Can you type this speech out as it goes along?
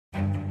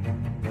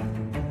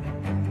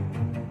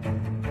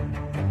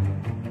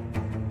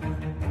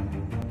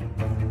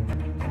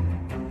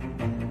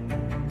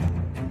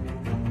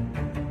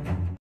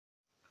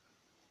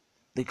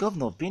The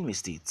governor of Benue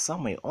State,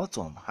 Samuel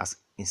Ortom, has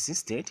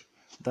insisted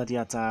that the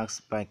attacks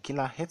by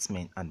killer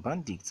herdsmen and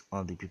bandits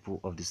on the people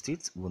of the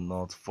state will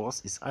not force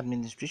his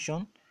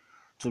administration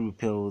to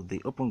repeal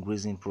the open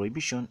grazing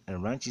prohibition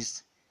and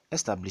ranches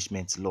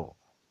establishment law.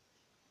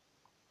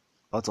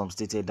 Ortom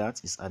stated that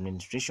his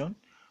administration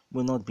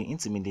will not be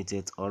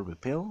intimidated or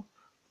repeal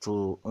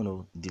the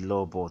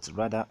law, but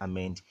rather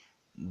amend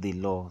the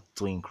law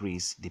to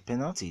increase the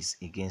penalties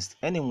against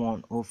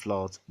anyone who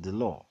flouts the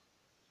law.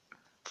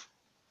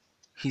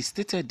 He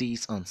stated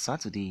this on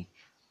Saturday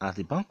at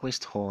the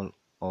banquet hall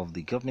of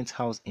the Government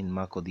House in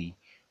Makurdi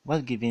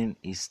while giving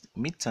his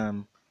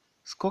midterm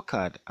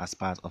scorecard as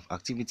part of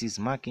activities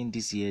marking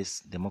this year's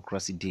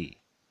Democracy Day.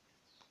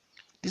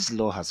 This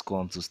law has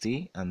come to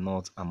stay and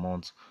not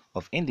amount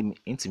of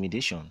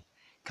intimidation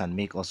can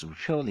make us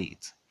repeal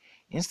it.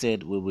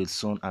 Instead, we will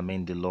soon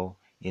amend the law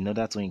in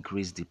order to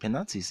increase the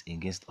penalties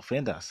against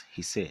offenders,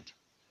 he said.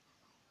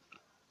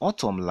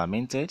 Autumn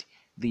lamented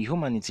the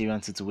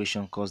humanitarian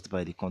situation caused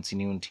by the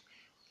continued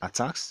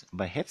attacks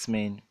by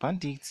herdsmen,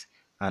 bandits,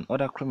 and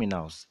other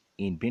criminals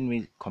in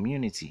Benue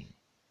community.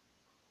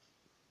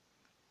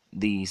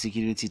 The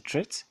security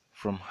threat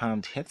from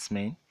armed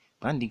herdsmen,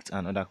 bandits,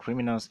 and other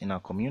criminals in our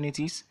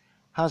communities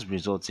has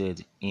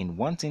resulted in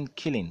wanton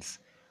killings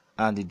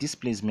and the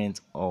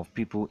displacement of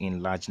people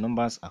in large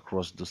numbers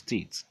across the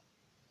state.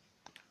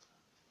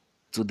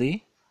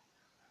 Today,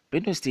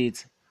 Benue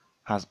State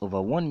has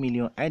over 1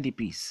 million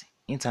IDPs,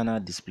 internal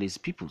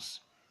displaced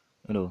peoples,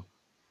 you know,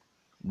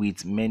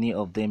 with many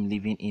of them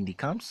living in the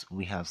camps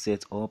we have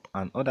set up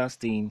and others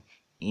staying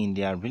in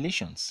their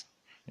relations.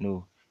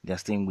 They are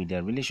staying with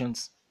their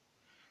relations.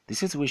 The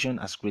situation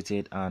has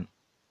created an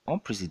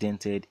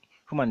unprecedented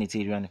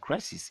humanitarian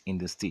crisis in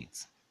the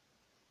state.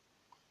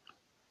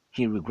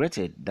 He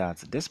regretted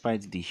that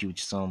despite the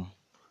huge sum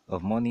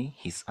of money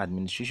his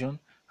administration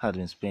had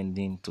been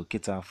spending to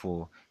cater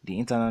for the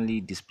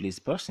internally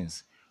displaced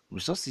persons,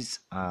 resources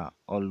are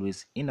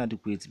always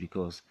inadequate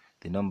because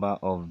the number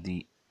of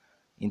the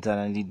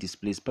internally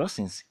displaced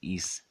persons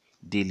is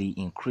daily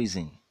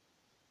increasing.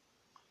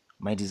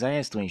 My desire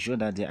is to ensure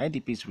that the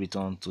IDPs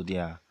return to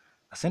their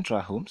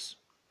central homes.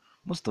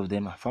 Most of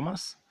them are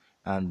farmers,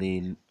 and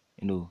the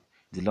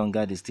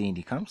longer they stay in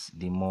the camps,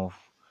 the more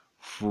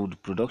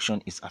food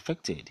production is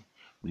affected.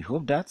 We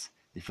hope that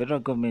the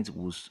federal government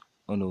will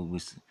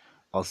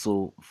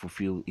also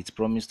fulfill its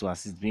promise to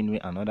assist Benue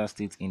and other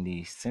states in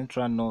the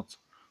central north,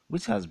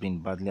 which has been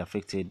badly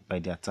affected by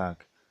the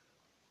attack,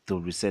 to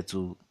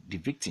resettle the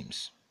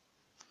victims.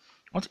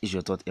 What is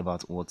your thought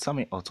about what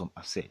Samuel Autumn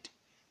has said?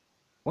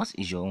 What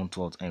is your own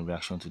thought and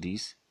reaction to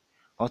this?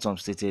 Autumn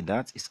stated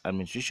that his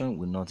administration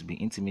will not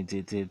be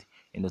intimidated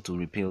to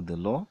repeal the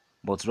law,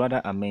 but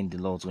rather amend the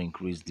law to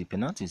increase the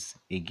penalties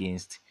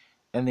against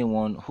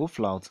anyone who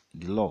flouts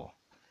the law.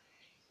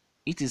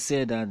 It is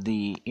said that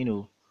the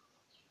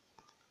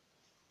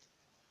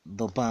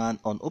ban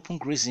on open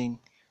grazing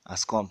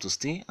has come to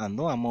stay, and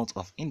no amount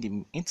of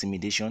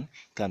intimidation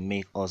can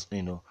make us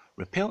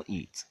repel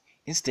it.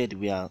 Instead,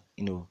 we are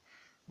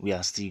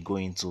still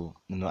going to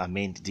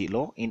amend the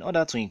law in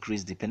order to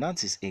increase the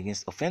penalties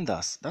against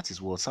offenders. That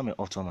is what Samuel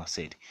Ortom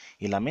said.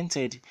 He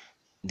lamented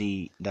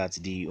that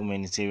the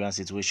humanitarian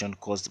situation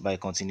caused by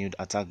continued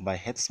attack by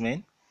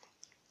herdsmen,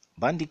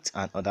 bandits,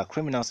 and other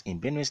criminals in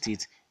Benue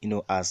State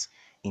has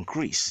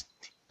increased.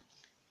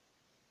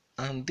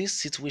 And this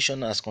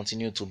situation has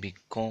continued to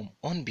become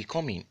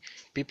unbecoming.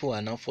 People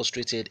are now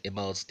frustrated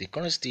about the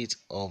current state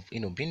of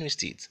Benue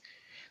State.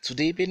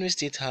 Today, Benue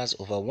State has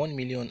over 1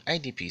 million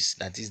IDPs,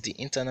 that is the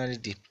internally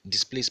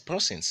displaced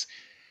persons,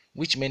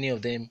 which many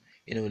of them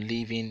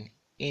living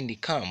in the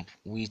camp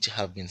which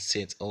have been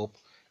set up,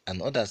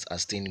 and others are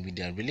staying with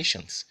their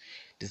relations.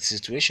 The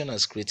situation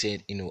has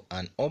created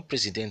an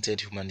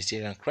unprecedented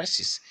humanitarian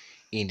crisis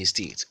in the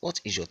state. What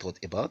is your thought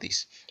about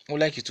this? I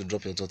would like you to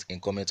drop your thought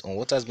and comment on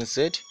what has been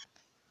said.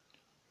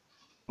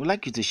 We'd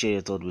like you to share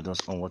your thought with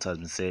us on what has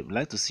been said. We'd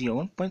like to see your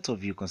own point of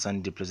view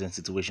concerning the present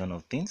situation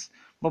of things.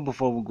 But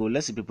before we go,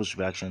 let's see people's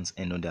reactions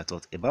and know their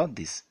thoughts about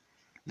this.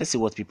 Let's see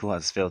what people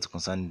has felt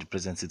concerning the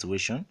present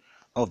situation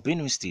of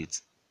Benue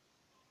State.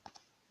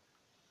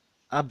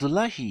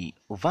 Abdullahi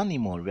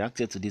Ovanimo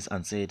reacted to this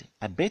and said,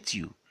 I bet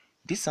you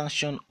this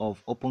sanction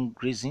of open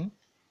grazing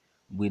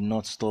will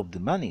not stop the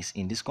madness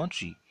in this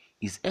country.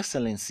 His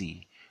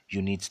Excellency,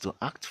 you need to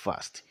act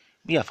fast.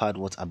 We have heard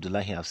what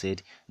Abdullahi have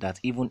said, that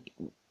even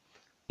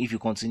if you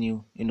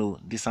continue,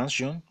 the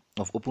sanction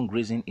of open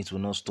grazing, it will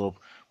not stop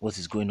what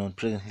is going on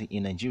presently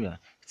in Nigeria.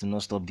 It will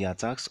not stop the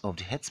attacks of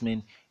the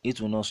herdsmen. It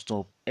will not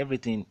stop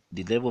everything.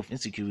 The level of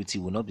insecurity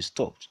will not be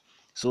stopped.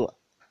 So,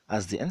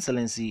 as the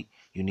Excellency,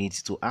 you need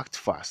to act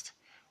fast.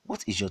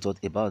 What is your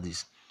thought about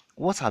this?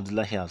 What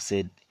Abdullahi have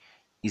said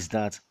is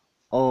that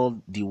all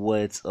the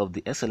words of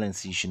the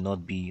Excellency should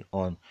not be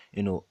on,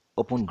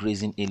 open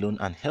grazing alone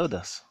and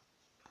elders.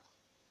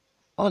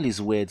 All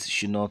his words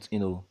should not,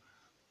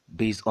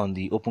 based on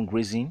the open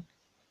grazing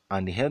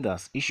and the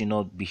elders, he should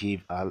not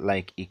behave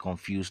like a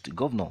confused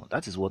governor.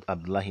 That is what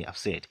Abdullahi have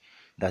said.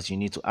 that you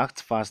need to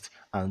act fast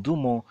and do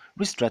more,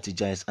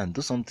 re-strategize and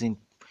do something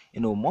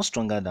more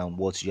stronger than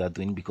what you are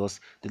doing, because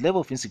the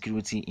level of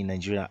insecurity in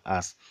Nigeria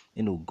has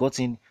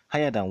gotten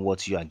higher than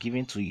what you are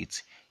giving to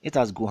it. It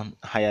has gone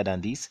higher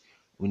than this.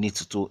 We need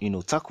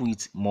to tackle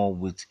it more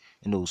with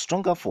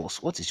stronger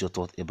force. What is your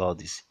thought about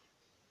this?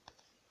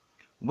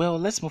 Well,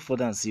 let's move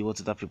further and see what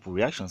other people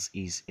reactions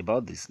is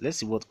about this. Let's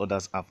see what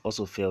others have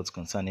also felt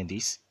concerning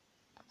this.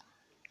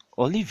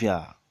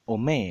 Olivia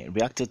Ome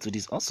reacted to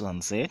this also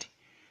and said,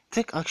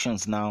 "Take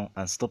actions now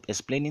and stop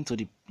explaining to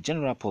the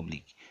general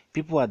public.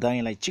 People are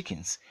dying like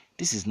chickens.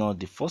 This is not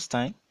the first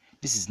time.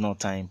 This is not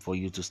time for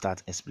you to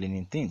start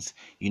explaining things.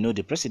 You know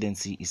the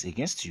presidency is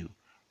against you.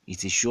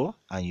 It is sure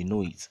and you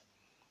know it."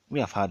 We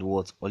have heard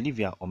what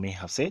Olivia Ome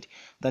have said,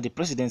 that the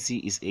presidency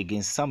is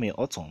against Samuel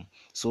Ortom,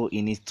 so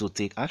he needs to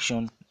take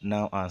action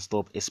now and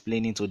stop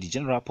explaining to the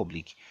general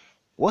public.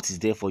 What is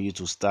there for you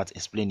to start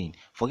explaining?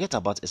 Forget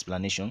about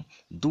explanation.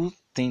 Do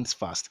things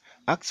fast.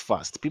 Act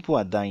fast. People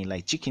are dying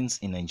like chickens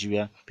in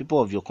Nigeria.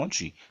 People of your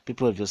country,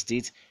 people of your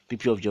state,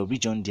 people of your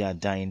region, they are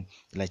dying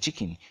like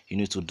chicken. You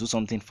need to do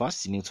something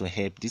fast. You need to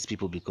help these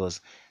people because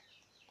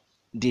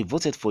they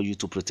voted for you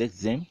to protect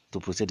them,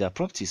 to protect their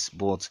properties,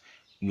 but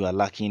you are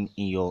lacking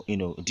in your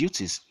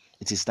duties.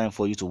 It is time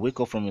for you to wake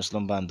up from your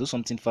slumber and do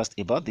something fast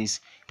about this.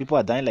 People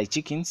are dying like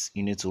chickens.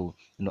 You need to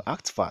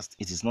act fast.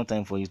 It is not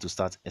time for you to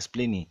start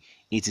explaining.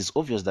 It is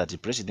obvious that the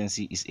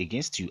presidency is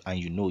against you and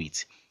you know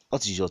it.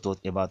 What is your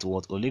thought about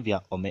what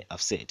Olivia Ome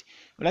have said?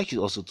 I'd like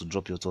you also to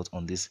drop your thought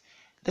on this.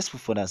 Let's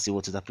move further and see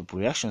what other people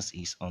reactions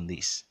is on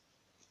this.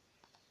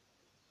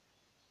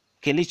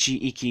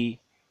 Kelechi Iki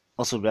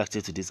also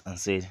reacted to this and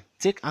said,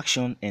 "Take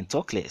action and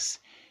talk less.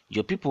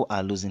 Your people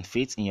are losing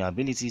faith in your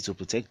ability to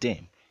protect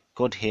them.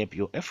 God help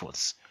your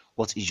efforts."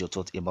 What is your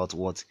thought about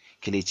what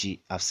Kelechi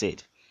have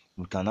said?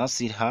 We can now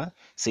see her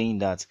saying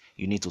that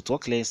you need to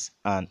talk less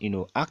and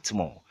act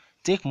more.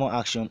 Take more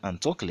action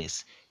and talk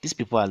less. These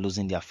people are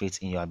losing their faith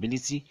in your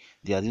ability.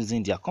 They are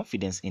losing their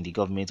confidence in the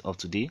government of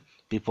today.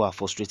 People are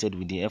frustrated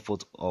with the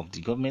effort of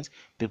the government.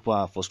 People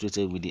are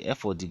frustrated with the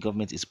effort the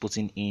government is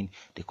putting in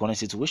the current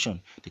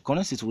situation. The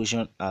current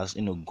situation has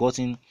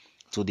gotten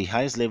to the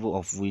highest level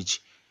of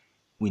which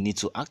we need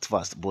to act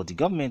fast, but the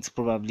government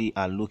probably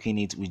are looking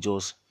it with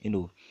just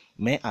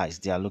mere eyes.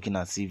 They are looking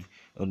as if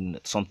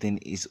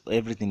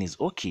everything is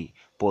okay,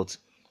 but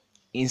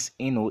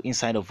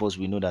inside of us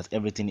we know that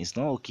everything is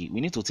not okay.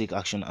 We need to take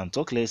action and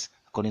talk less,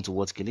 according to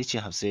what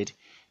Kelechi have said,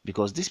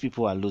 because these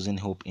people are losing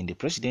hope in the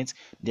president.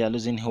 They are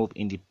losing hope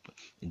in the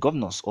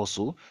governors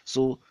also.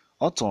 So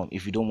Autumn,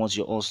 if you don't want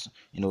your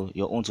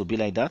own to be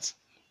like that,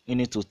 you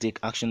need to take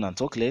action and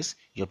talk less.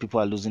 Your people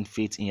are losing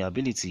faith in your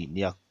ability.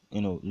 They are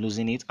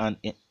losing it, and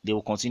they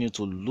will continue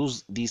to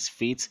lose this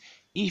faith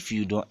if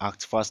you don't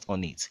act fast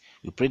on it.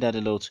 We pray that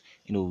the Lord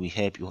will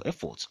help your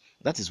efforts.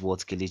 That is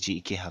what Kelechi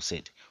Ike have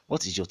said.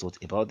 What is your thought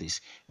about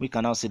this? We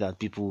can now see that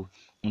people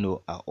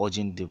are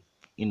urging the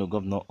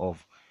governor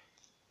of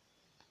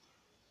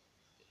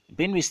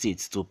Benue State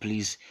to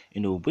please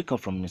wake up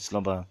from his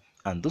slumber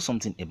and do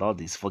something about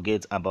this.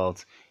 Forget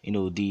about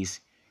this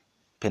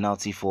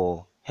penalty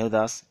for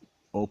herders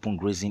open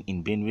grazing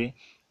in Benue.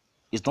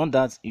 It's not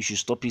that you should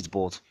stop it,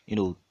 but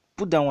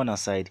put that one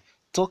aside.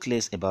 Talk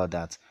less about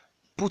that.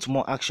 Put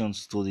more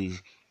actions to the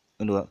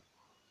know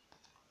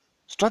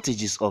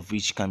strategies of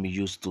which can be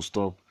used to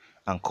stop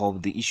and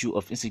curb the issue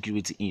of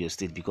insecurity in your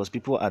state, because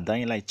people are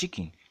dying like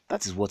chicken.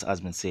 That is what has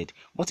been said.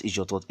 What is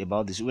your thought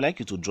about this? We would like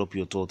you to drop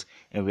your thought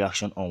and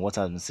reaction on what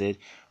has been said.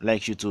 We'd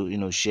like you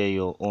to share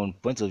your own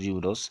point of view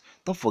with us.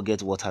 Don't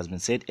forget what has been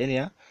said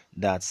earlier,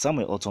 that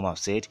Samuel Ortom have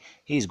said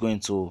he is going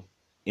to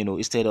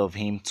instead of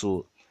him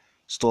to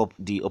stop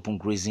the open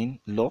grazing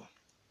law,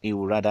 he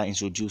will rather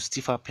introduce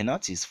stiffer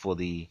penalties for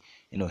the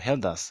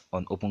elders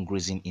on open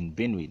grazing in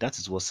Benue. That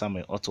is what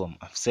Samuel Ortom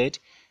have said,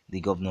 the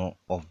governor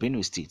of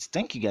Benue State.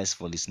 Thank you guys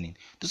for listening.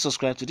 Do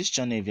subscribe to this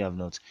channel if you have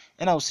not,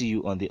 and I'll see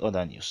you on the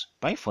other news.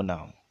 Bye for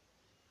now.